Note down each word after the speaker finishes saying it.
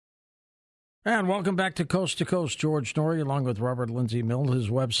And welcome back to Coast. George Norrie, along with Robert Lindsay Mill. His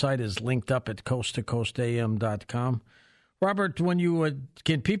website is linked up at coasttocoastam.com. Robert,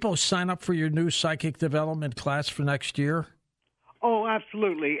 can people sign up for your new psychic development class for next year? Oh,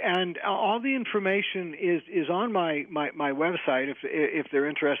 absolutely. And all the information is on my website. If they're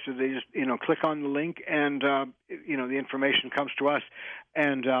interested, they just click on the link, and the information comes to us,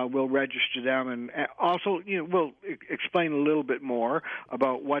 and we'll register them, and also we'll explain a little bit more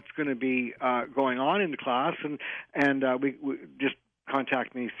about what's going to be going on in the class, and we just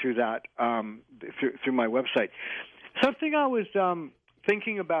contact me through that through my website. Something I was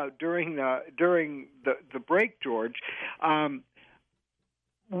thinking about during the break, George.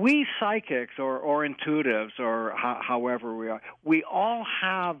 We psychics or intuitives, or however we are, we all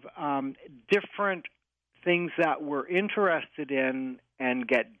have different things that we're interested in and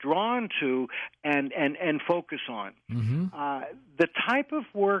get drawn to and focus on. Mm-hmm. The type of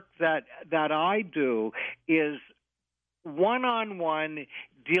work that I do is one-on-one,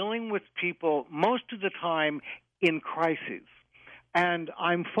 dealing with people most of the time in crises. And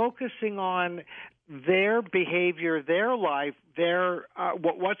I'm focusing on their behavior, their life,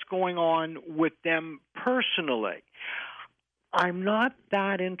 what's going on with them personally. I'm not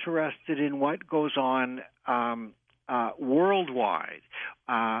that interested in what goes on worldwide.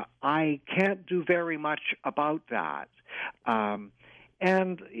 I can't do very much about that. And,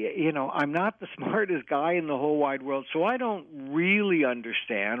 I'm not the smartest guy in the whole wide world, so I don't really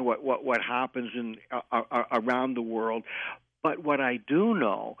understand what happens around the world. But what I do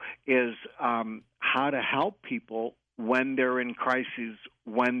know is how to help people when they're in crises,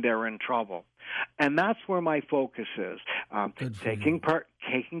 when they're in trouble. And that's where my focus is, taking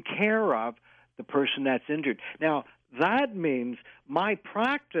care of the person that's injured. Now, that means my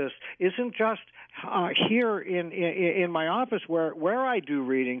practice isn't just here in my office where I do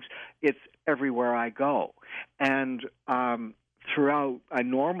readings. It's everywhere I go. And throughout a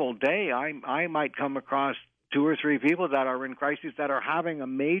normal day, I might come across 2 or 3 people that are in crisis, that are having a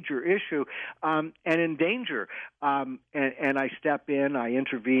major issue and in danger. And I step in, I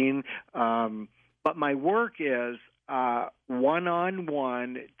intervene. But my work is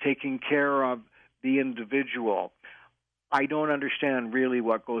one-on-one, taking care of the individual. I don't understand really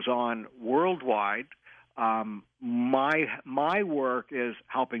what goes on worldwide. My work is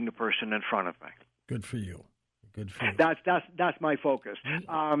helping the person in front of me. Good for you. Good for you. That's my focus.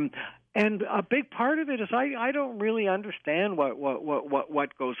 And a big part of it is I don't really understand what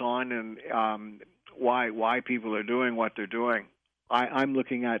goes on and why people are doing what they're doing. I'm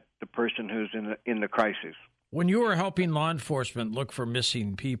looking at the person who's in the crisis. When you were helping law enforcement look for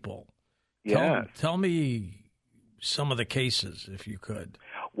missing people, tell me some of the cases, if you could.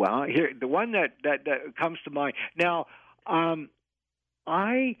 Well, here the one that comes to mind. Now,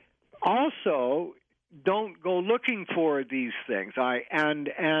 I also don't go looking for these things.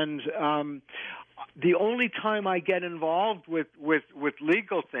 The only time I get involved with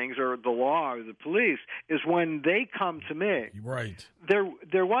legal things or the law or the police is when they come to me. Right. There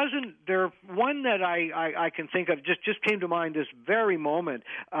one that I can think of just came to mind this very moment.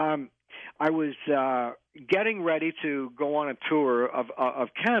 I was getting ready to go on a tour of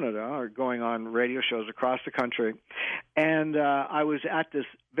Canada, or going on radio shows across the country, and I was at this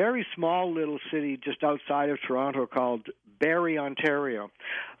very small little city just outside of Toronto called Barrie, Ontario.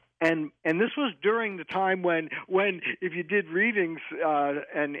 And this was during the time when if you did readings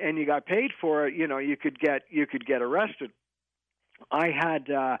and you got paid for it, you could get arrested. I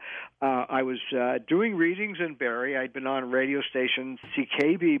was doing readings in Barrie. I'd been on radio station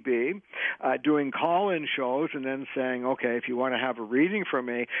CKBB, doing call-in shows, and then saying, okay, if you want to have a reading from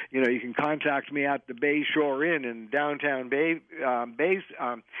me, you can contact me at the Bay Shore Inn in downtown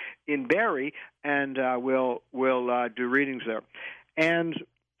in Barrie, and we'll do readings there. And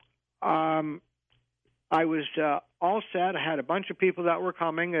I was all set. I had a bunch of people that were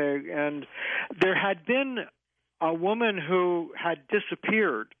coming, and there had been a woman who had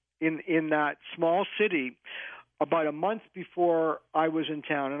disappeared in that small city about a month before I was in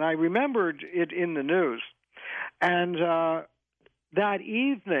town, and I remembered it in the news. And that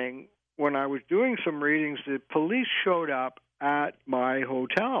evening, when I was doing some readings, the police showed up at my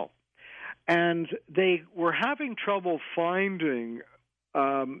hotel, and they were having trouble finding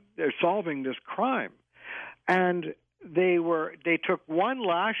solving this crime. And they took one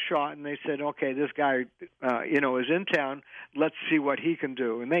last shot, and they said, okay, this guy is in town, let's see what he can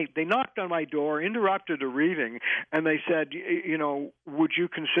do. And they knocked on my door, interrupted a reading, and they said, would you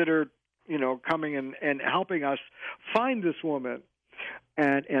consider coming and helping us find this woman?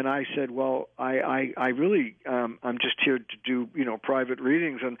 And I said, well, I really I'm just here to do private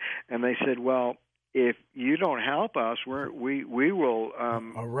readings, and they said, well, if you don't help us, we will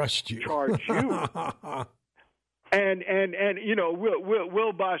arrest you, charge you, and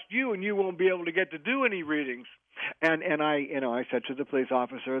we'll bust you, and you won't be able to get to do any readings. And I said to the police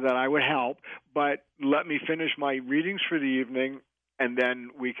officer that I would help, but let me finish my readings for the evening, and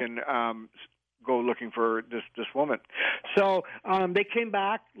then we can go looking for this woman. So they came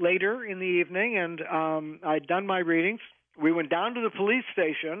back later in the evening, and I'd done my readings. We went down to the police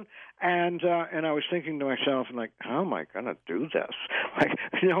station, and I was thinking to myself, like, how am I going to do this?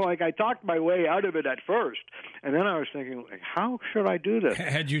 Like I talked my way out of it at first, and then I was thinking, like, how should I do this?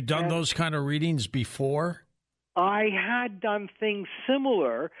 Had you done those kind of readings before? I had done things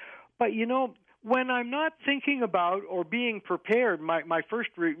similar, but when I'm not thinking about or being prepared, my first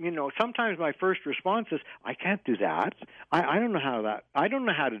sometimes my first response is, I can't do that. I don't know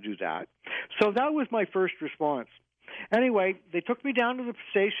how to do that. So that was my first response. Anyway, they took me down to the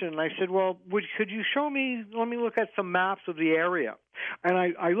station, and I said, well, could you let me look at some maps of the area. And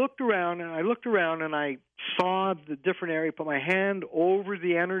I looked around, and I saw the different area, put my hand over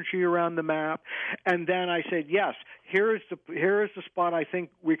the energy around the map, and then I said, yes, here is the spot I think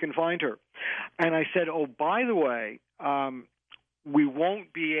we can find her. And I said, oh, by the way, we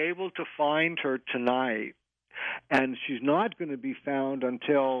won't be able to find her tonight, and she's not going to be found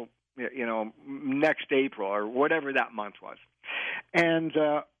until next April or whatever that month was. And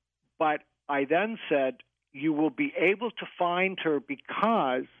but I then said, you will be able to find her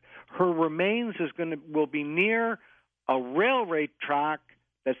because her remains will be near a railway track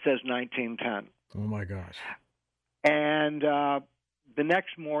that says 1910. Oh my gosh! And the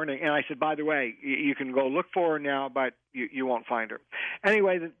next morning, and I said, by the way, you can go look for her now, but you won't find her.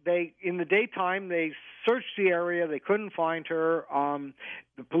 Anyway, in the daytime, they searched the area. They couldn't find her.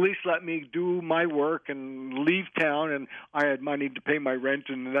 The police let me do my work and leave town, and I had money to pay my rent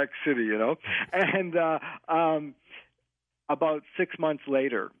in the next city, And about 6 months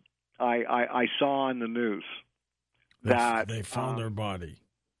later, I saw on the news that they found her body.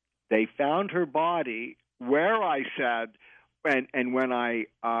 They found her body where I said, and when I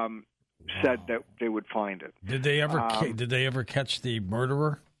said that they would find it. Did they ever catch the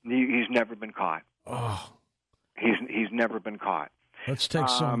murderer? He's never been caught. Oh, he's never been caught. Let's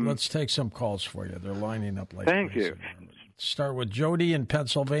take some calls for you. They're lining up like Thank crazy. you. Start with Jody in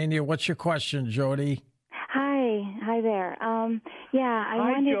Pennsylvania. What's your question, Jody? Hi there.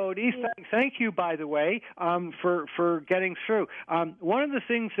 Hi, Jody. Thank you, by the way, for getting through. One of the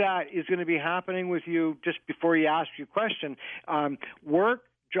things that is going to be happening with you just before you ask your question, work,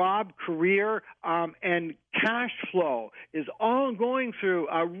 job, career, and cash flow is all going through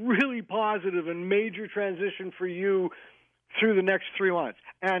a really positive and major transition for you through the next 3 months.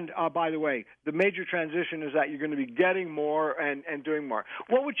 And by the way, the major transition is that you're going to be getting more and doing more.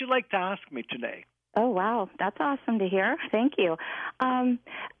 What would you like to ask me today? Oh, wow. That's awesome to hear. Thank you.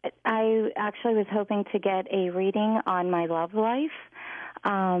 I actually was hoping to get a reading on my love life.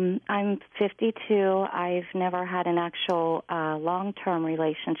 I'm 52. I've never had an actual long-term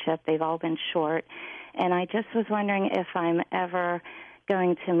relationship. They've all been short. And I just was wondering if I'm ever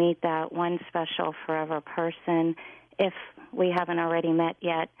going to meet that one special forever person, if we haven't already met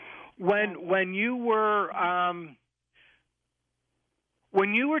yet. When you were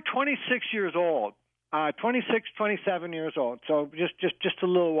 26 years old, 26, 27 years old, so just a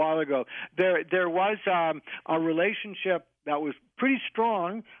little while ago, there was a relationship that was pretty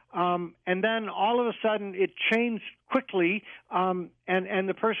strong, and then all of a sudden it changed quickly, and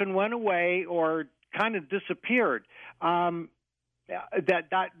the person went away or kind of disappeared.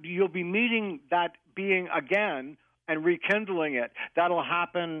 That you'll be meeting that being again and rekindling it. That'll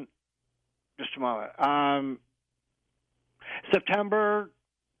happen. Just a moment. September.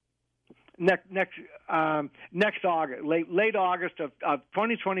 Next August, late August of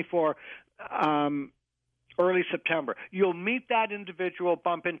 2024, early September. You'll meet that individual,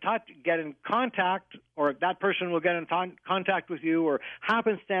 bump in touch, get in contact, or that person will get in contact with you, or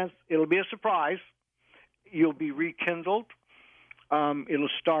happenstance, it'll be a surprise. You'll be rekindled. It'll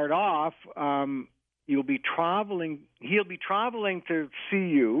start off. You'll be traveling. He'll be traveling to see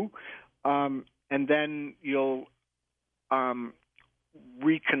you, and then you'll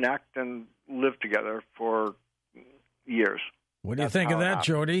reconnect and live together for years. What do you think of that,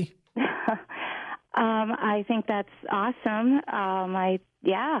 Jody? I think that's awesome. I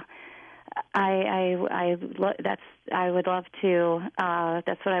would love to.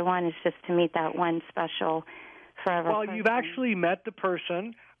 That's what I want, is just to meet that one special forever. Well, person. You've actually met the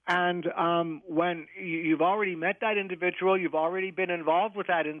person. when you've already met that individual, you've already been involved with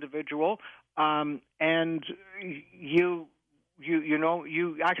that individual, and you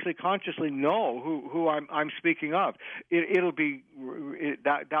actually consciously know who I'm speaking of. It'll be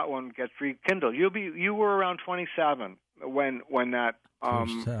that one gets rekindled. You were around 27 when that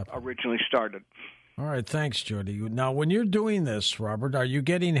originally started. All right, thanks, Jody. Now, when you're doing this, Robert, are you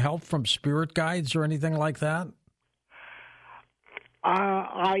getting help from spirit guides or anything like that?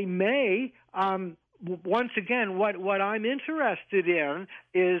 I may. Once again, what I'm interested in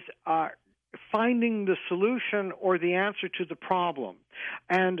is finding the solution or the answer to the problem.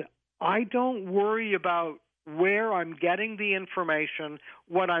 And I don't worry about where I'm getting the information.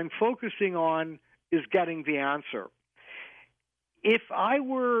 What I'm focusing on is getting the answer. If I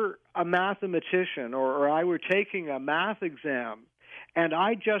were a mathematician or I were taking a math exam and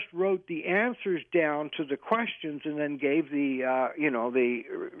I just wrote the answers down to the questions and then gave the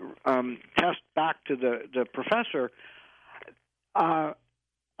test back to the professor,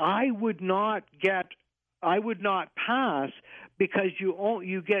 I would not pass, because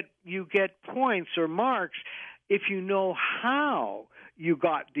you get points or marks if you know how you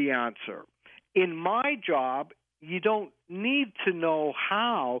got the answer. In my job, you don't need to know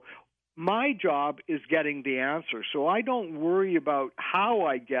how. My job is getting the answer, so I don't worry about how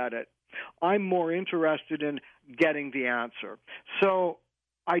I get it. I'm more interested in getting the answer. So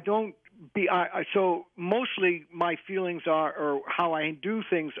so mostly my feelings are, or how I do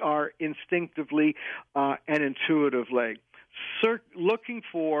things are, instinctively and intuitively, looking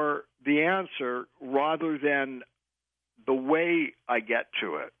for the answer rather than the way I get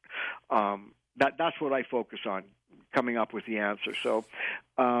to it. That's what I focus on, coming up with the answer. So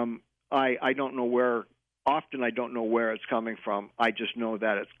I don't know where. Often I don't know where it's coming from. I just know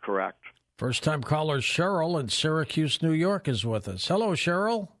that it's correct. First-time caller Cheryl in Syracuse, New York is with us. Hello,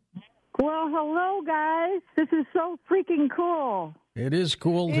 Cheryl. Well, hello, guys. This is so freaking cool. It is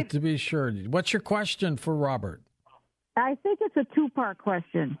cool to be sure. What's your question for Robert? I think it's a two-part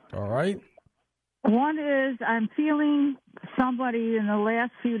question. All right. One is, I'm feeling somebody in the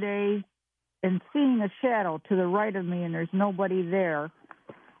last few days and seeing a shadow to the right of me, and there's nobody there.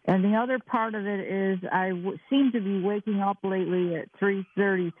 And the other part of it is I seem to be waking up lately at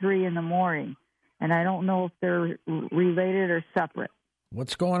 3:33 in the morning, and I don't know if they're related or separate.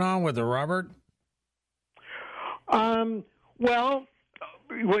 What's going on with her, Robert? Well,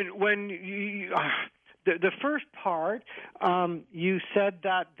 when you, the first part, you said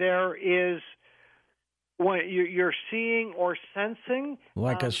that there is what you're seeing or sensing,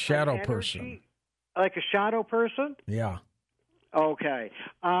 like a shadow person, like a shadow person. Yeah. Okay.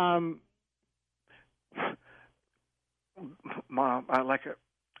 Mom, I like it.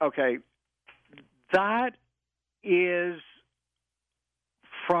 Okay. That is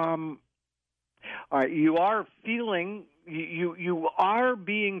from. You are feeling. You are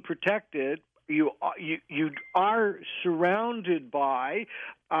being protected. You are surrounded by.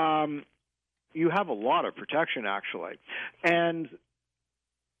 You have a lot of protection, actually, and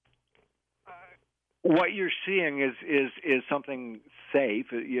what you're seeing is something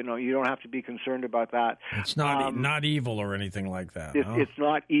safe. You know, you don't have to be concerned about that. It's not evil or anything like that. It's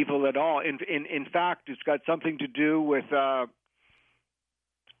not evil at all. In fact, it's got something to do with a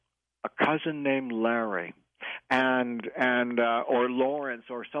cousin named Larry, and or Lawrence,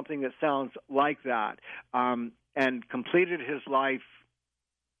 or something that sounds like that, and completed his life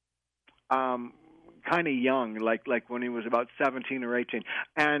kind of young, like when he was about 17 or 18,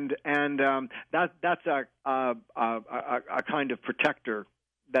 and that's a kind of protector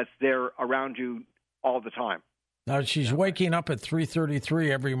that's there around you all the time. Now she's waking up at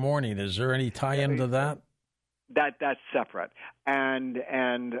 3:33 every morning. Is there any tie-in to that? That's separate, and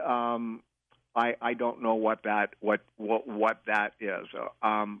I don't know what that is,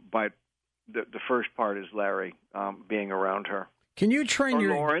 but the first part is Larry being around her. Can you train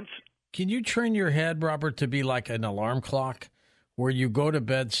Lawrence? Can you train your head, Robert, to be like an alarm clock, where you go to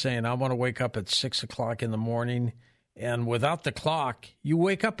bed saying, I want to wake up at 6 o'clock in the morning, and without the clock, you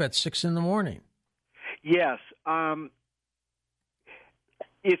wake up at 6 in the morning? Yes.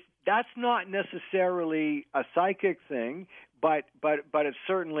 If that's not necessarily a psychic thing, but it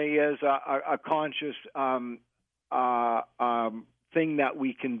certainly is a conscious thing that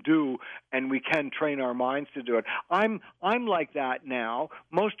we can do, and we can train our minds to do it. I'm like that now.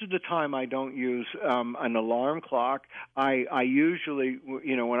 Most of the time, I don't use an alarm clock. I usually,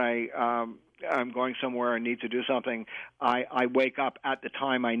 when I'm going somewhere and need to do something, I wake up at the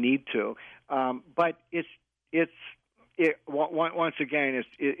time I need to. But once again,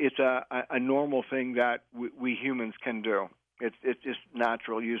 it's a normal thing that we humans can do. It's just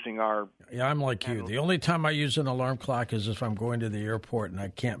natural using our... Yeah, I'm like you. The only time I use an alarm clock is if I'm going to the airport and I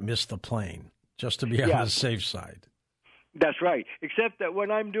can't miss the plane, just to be on the safe side. That's right. Except that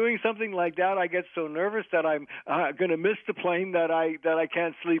when I'm doing something like that, I get so nervous that I'm going to miss the plane that I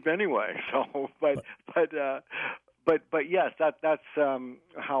can't sleep anyway. So, but yes, that's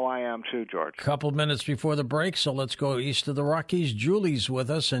how I am too, George. Couple minutes before the break, so let's go east of the Rockies. Julie's with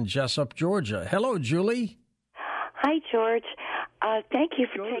us in Jessup, Georgia. Hello, Julie. Hi, George. Thank you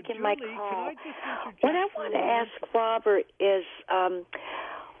for taking my call. What I want to ask Robert is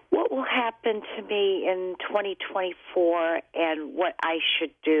what will happen to me in 2024 and what I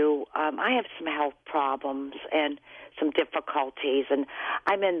should do. I have some health problems and some difficulties, and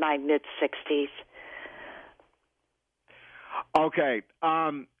I'm in my mid-60s. Okay.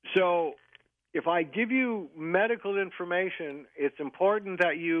 So if I give you medical information, it's important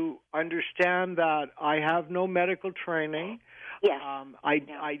that you understand that I have no medical training. Yes. You're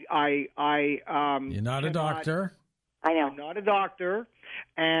not a doctor. I know. I'm not a doctor,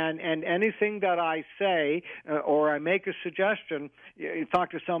 and anything that I say or I make a suggestion, you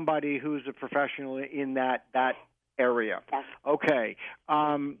talk to somebody who's a professional in that area. Yes. Okay.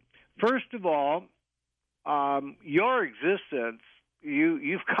 First of all, your existence,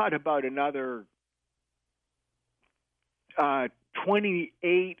 you've got about another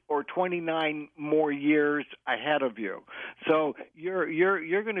 28 or 29 more years ahead of you. So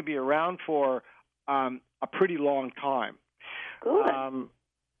you're going to be around for a pretty long time. Good.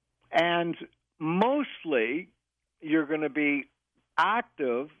 And mostly you're going to be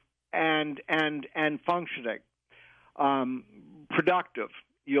active and functioning, productive.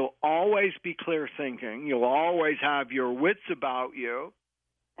 You'll always be clear thinking. You'll always have your wits about you.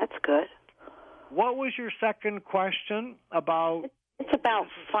 That's good. What was your second question about? It's about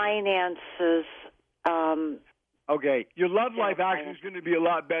finances. Okay, your love life actually is going to be a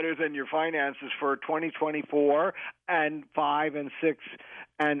lot better than your finances for 2024 and 5 and 6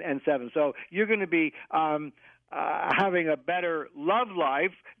 and 7. So you're going to be having a better love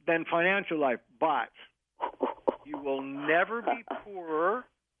life than financial life, but you will never be poorer,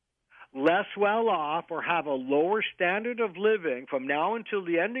 less well off, or have a lower standard of living from now until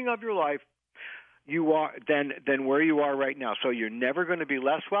the ending of your life you are than where you are right now. So you're never going to be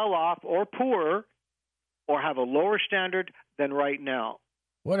less well off or poorer or have a lower standard than right now.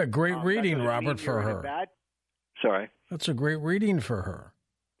 What a great reading, Robert, for her. Sorry. That's a great reading for her.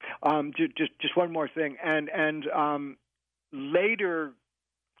 Just one more thing. And later,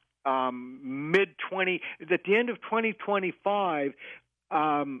 mid-20, at the end of 2025,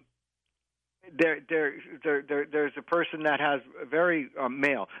 there's a person that has very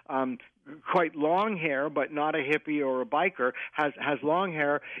male, quite long hair, but not a hippie or a biker. Has long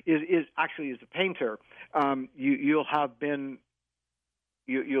hair. Is a painter.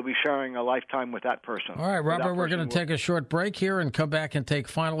 You'll be sharing a lifetime with that person. All right, Robert, we're going to take a short break here and come back and take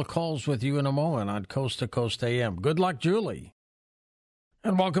final calls with you in a moment on Coast to Coast AM. Good luck, Julie.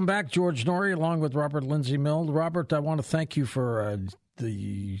 And welcome back, George Norrie, along with Robert Lindsay Mill. Robert, I want to thank you for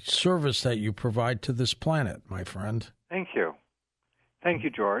the service that you provide to this planet, my friend. Thank you. Thank you,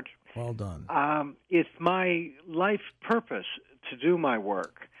 George. Well done. It's my life purpose to do my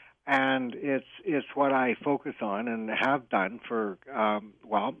work, and it's what I focus on and have done for,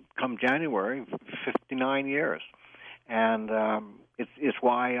 come January, 59 years. And it's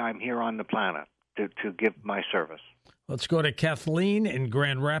why I'm here on the planet, to give my service. Let's go to Kathleen in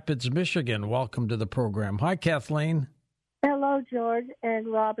Grand Rapids, Michigan. Welcome to the program. Hi, Kathleen. Hello, George and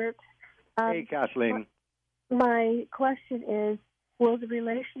Robert. Hey, Kathleen. My question is, will the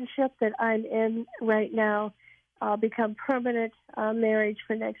relationship that I'm in right now become permanent marriage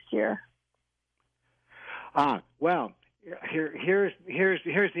for next year? Well, here's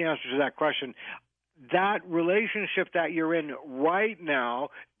the answer to that question. That relationship that you're in right now,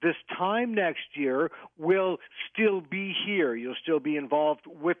 this time next year, will still be here. You'll still be involved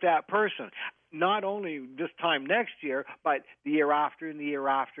with that person. Not only this time next year, but the year after and the year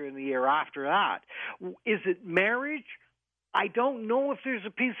after and the year after that. Is it marriage? I don't know if there's a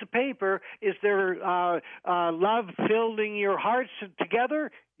piece of paper. Is there love filling your hearts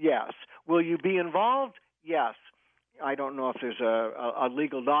together? Yes. Will you be involved? Yes. I don't know if there's a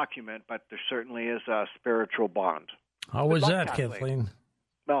legal document, but there certainly is a spiritual bond. How was that, Kathleen?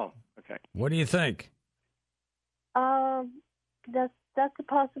 Oh, okay. What do you think? That's a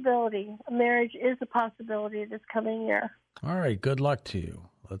possibility. Marriage is a possibility this coming year. All right. Good luck to you.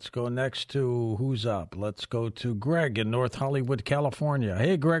 Let's go next to who's up. Let's go to Greg in North Hollywood, California.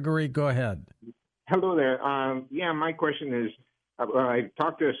 Hey, Gregory, go ahead. Hello there. My question is, I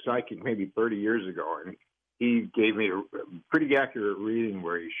talked to a psychic maybe 30 years ago, and he gave me a pretty accurate reading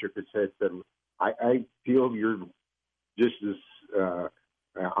where he shook his head and said, I feel you're just as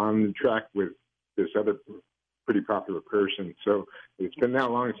on the track with this other pretty popular person. So it's been that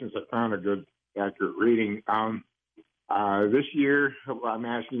long since I found a good, accurate reading. This year, I'm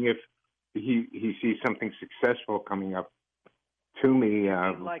asking if he sees something successful coming up to me.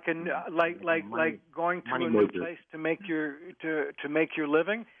 Like going to a new place to make your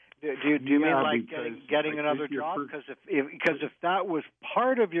living. Do you mean like getting another job? Because if that was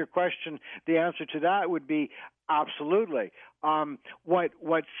part of your question, the answer to that would be absolutely.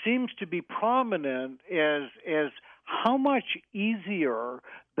 What seems to be prominent is how much easier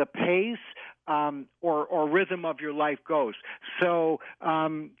the pace or rhythm of your life goes. So.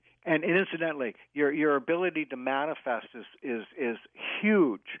 And incidentally, your ability to manifest is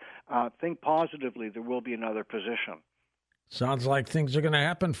huge. Think positively. There will be another position. Sounds like things are going to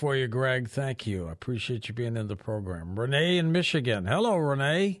happen for you, Greg. Thank you. I appreciate you being in the program. Renee in Michigan. Hello,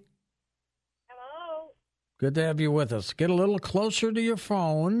 Renee. Hello. Good to have you with us. Get a little closer to your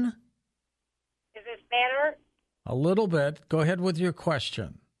phone. Is this better? A little bit. Go ahead with your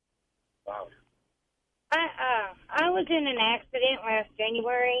question. Wow. I was in an accident last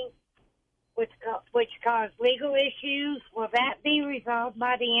January, which caused legal issues. Will that be resolved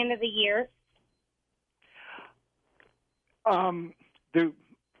by the end of the year? Of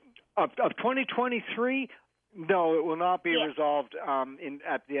 2023, no, it will not be resolved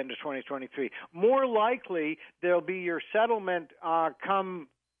at the end of 2023. More likely, there'll be your settlement come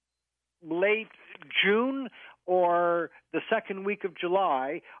late June or the second week of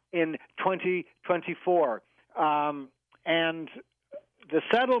July in 2024. And the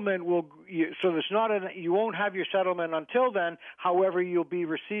settlement will, so there's not you won't have your settlement until then. However, you'll be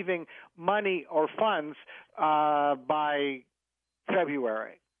receiving money or funds by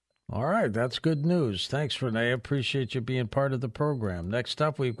February. All right, that's good news. Thanks, Renee. Appreciate you being part of the program. Next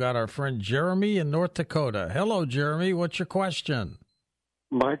up, we've got our friend Jeremy in North Dakota. Hello, Jeremy. What's your question?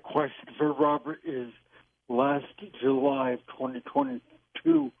 My question for Robert is, last July of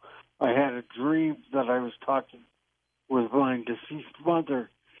 2022, I had a dream that I was talking with my deceased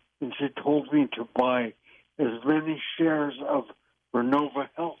mother, and she told me to buy as many shares of Renova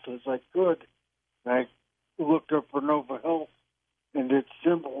Health as I could. And I looked up Renova Health, and its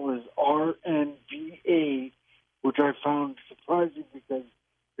symbol is RNVA, which I found surprising because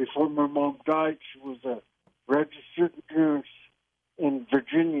before my mom died, she was a registered nurse in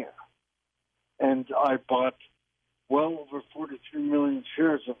Virginia. And I bought well over 43 million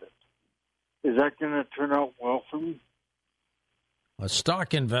shares of it. Is that going to turn out well for me? A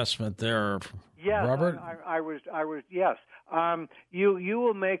stock investment there, yes, Robert? I was yes. You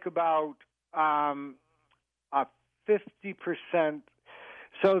will make about 50%.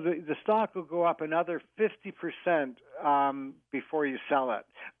 So the stock will go up another 50% before you sell it,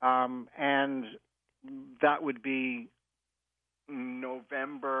 and that would be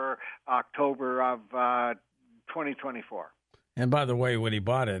November, October of 2024. And by the way, when he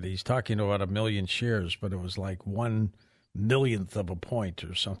bought it, he's talking about 1 million shares, but it was like 1/1,000,000th of a point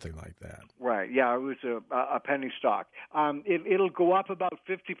or something like that. Right. Yeah, it was a penny stock. It'll go up about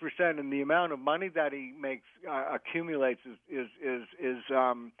 50%, and the amount of money that he makes accumulates is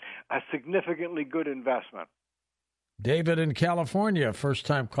a significantly good investment. David in California,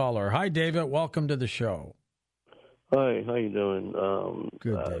 first-time caller. Hi, David. Welcome to the show. Hi. How you doing?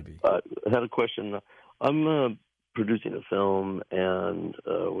 Good, David. I had a question. I'm producing a film and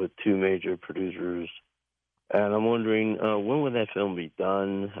with two major producers. And I'm wondering, when will that film be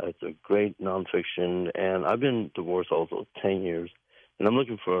done? It's a great nonfiction, and I've been divorced also 10 years, and I'm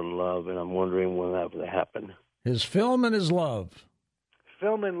looking for love, and I'm wondering when that will happen. His film and his love.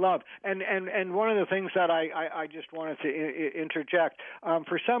 Film and love. And one of the things that I just wanted to interject,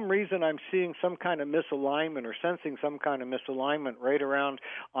 for some reason I'm seeing some kind of misalignment or sensing some kind of misalignment right around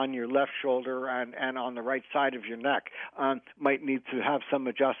on your left shoulder and on the right side of your neck. Might need to have some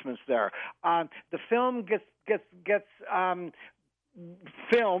adjustments there. The film gets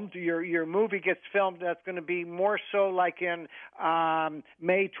filmed, your movie gets filmed. That's going to be more so like in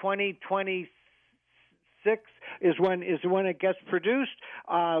May 2026 is when it gets produced.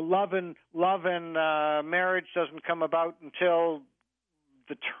 Love and Marriage doesn't come about until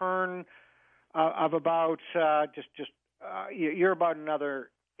the turn of about you're about another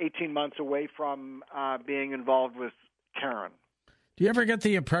 18 months away from being involved with Karen. Do you ever get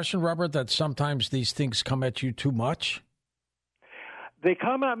the impression, Robert, that sometimes these things come at you too much? They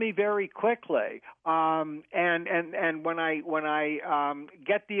come at me very quickly, and when I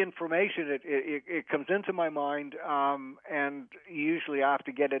get the information, it comes into my mind, and usually I have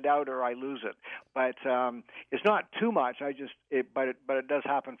to get it out or I lose it. But it's not too much. But it does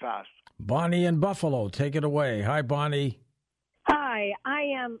happen fast. Bonnie in Buffalo, take it away. Hi, Bonnie. Hi,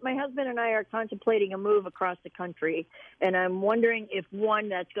 my husband and I are contemplating a move across the country, and I'm wondering if, one,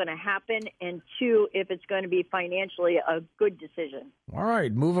 that's going to happen, and two, if it's going to be financially a good decision. All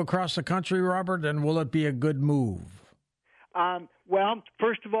right, move across the country, Robert, and will it be a good move? Well,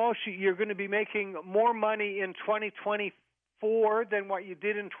 first of all, you're going to be making more money in 2024 than what you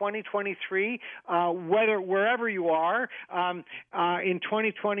did in 2023, wherever you are. In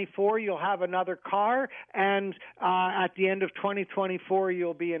 2024, you'll have another car, and at the end of 2024,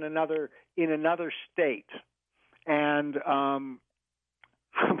 you'll be in another state. And have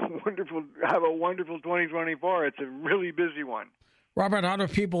a wonderful 2024. It's a really busy one. Robert, how do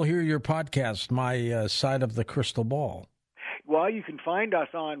people hear your podcast, My Side of the Crystal Ball? Well, you can find us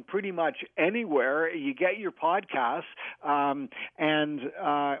on pretty much anywhere you get your podcasts,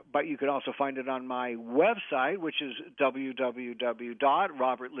 but you can also find it on my website, which is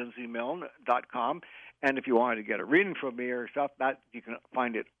www.robertlindsey.com. And if you wanted to get a reading from me or stuff, that you can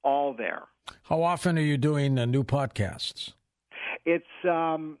find it all there. How often are you doing new podcasts? It's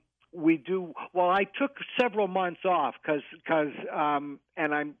we do well. I took several months off because and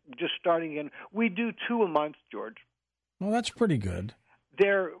I'm just starting again. We do 2 a month, George. Well, that's pretty good.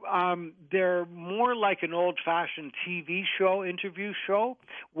 They're more like an old-fashioned TV show, interview show,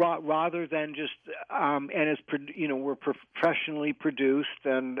 rather than just and it's we're professionally produced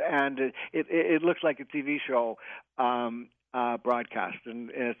and it looks like a TV show broadcast, and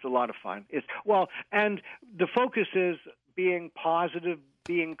it's a lot of fun. And the focus is being positive,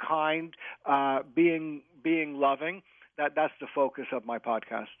 being kind, being loving. That's the focus of my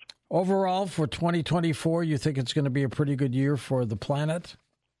podcast. Overall, for 2024, you think it's going to be a pretty good year for the planet?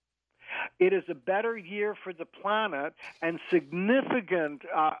 It is a better year for the planet, and significant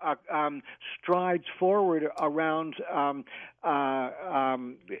strides forward around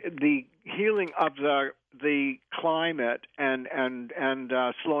the healing of the climate and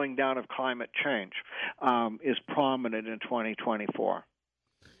slowing down of climate change is prominent in 2024.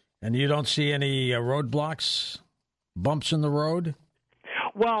 And you don't see any roadblocks, bumps in the road?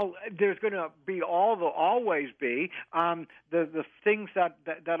 Well, there's going to be always be the things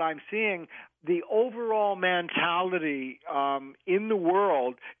that I'm seeing. The overall mentality in the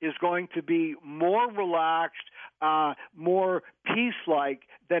world is going to be more relaxed, more peace-like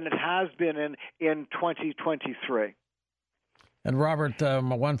than it has been in 2023. And Robert,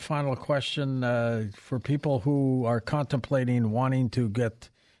 one final question for people who are contemplating wanting to get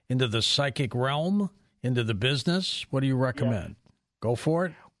into the psychic realm, into the business. What do you recommend? Yes. Go for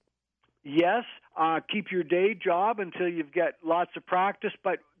it? Yes. Keep your day job until you get lots of practice.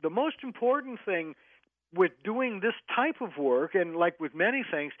 But the most important thing with doing this type of work, and like with many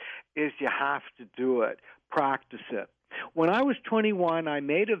things, is you have to do it. Practice it. When I was 21, I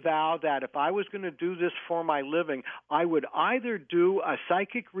made a vow that if I was going to do this for my living, I would either do a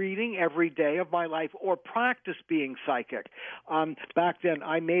psychic reading every day of my life or practice being psychic. Back then,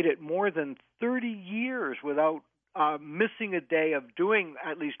 I made it more than 30 years without missing a day of doing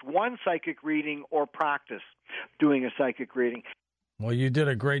at least one psychic reading or practice doing a psychic reading. Well, you did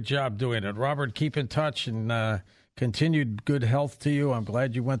a great job doing it. Robert, keep in touch and continued good health to you. I'm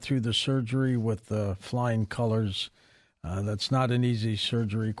glad you went through the surgery with flying colors. That's not an easy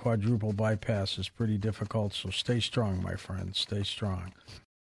surgery. Quadruple bypass is pretty difficult, so stay strong, my friend. Stay strong.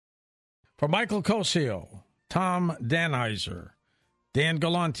 For Michael Cosio, Tom Danheiser, Dan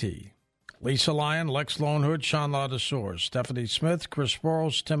Galanti, Lisa Lyon, Lex Lonehood, Sean Ladouceur, Stephanie Smith, Chris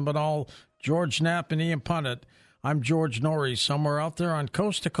Burrows, Tim Banal, George Knapp, and Ian Punnett. I'm George Norrie, somewhere out there on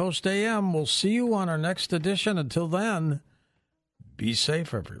Coast to Coast AM. We'll see you on our next edition. Until then, be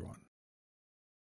safe, everyone.